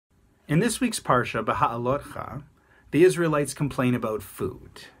In this week's Parsha, Beha'alotcha, the Israelites complain about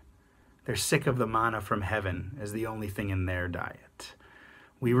food. They're sick of the manna from heaven as the only thing in their diet.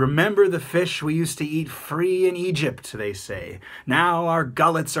 We remember the fish we used to eat free in Egypt, they say. Now our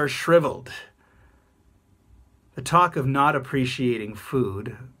gullets are shriveled. The talk of not appreciating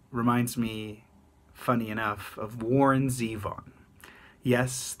food reminds me, funny enough, of Warren Zevon.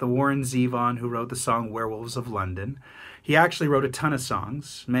 Yes, the Warren Zevon who wrote the song Werewolves of London. He actually wrote a ton of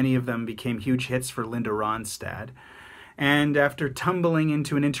songs. Many of them became huge hits for Linda Ronstadt. And after tumbling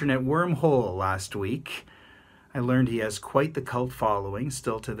into an internet wormhole last week, I learned he has quite the cult following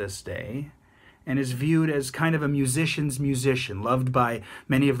still to this day, and is viewed as kind of a musician's musician, loved by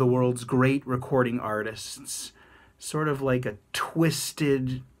many of the world's great recording artists, sort of like a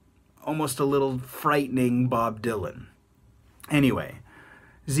twisted, almost a little frightening Bob Dylan. Anyway,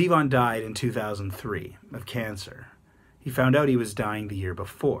 Zevon died in 2003 of cancer. He found out he was dying the year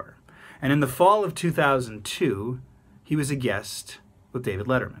before. And in the fall of 2002, he was a guest with David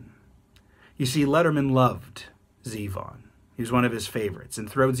Letterman. You see, Letterman loved Zevon. He was one of his favorites. And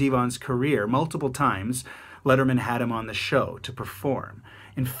throughout Zevon's career, multiple times, Letterman had him on the show to perform.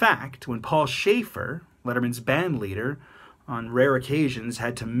 In fact, when Paul Schaefer, Letterman's band leader, on rare occasions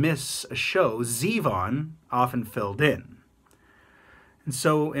had to miss a show, Zevon often filled in. And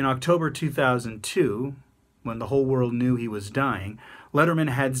so in October 2002, when the whole world knew he was dying, Letterman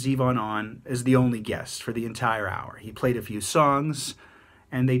had Zevon on as the only guest for the entire hour. He played a few songs,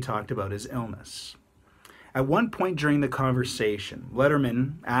 and they talked about his illness. At one point during the conversation,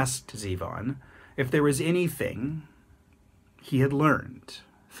 Letterman asked Zevon if there was anything he had learned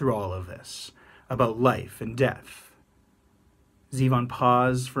through all of this about life and death. Zevon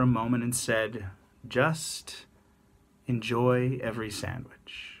paused for a moment and said, "Just enjoy every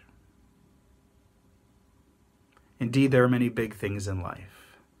sandwich." Indeed, there are many big things in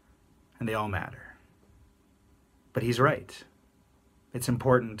life, and they all matter. But he's right. It's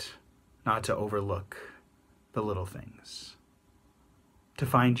important not to overlook the little things, to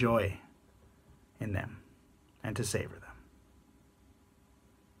find joy in them, and to savor them.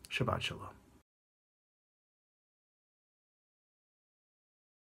 Shabbat Shalom.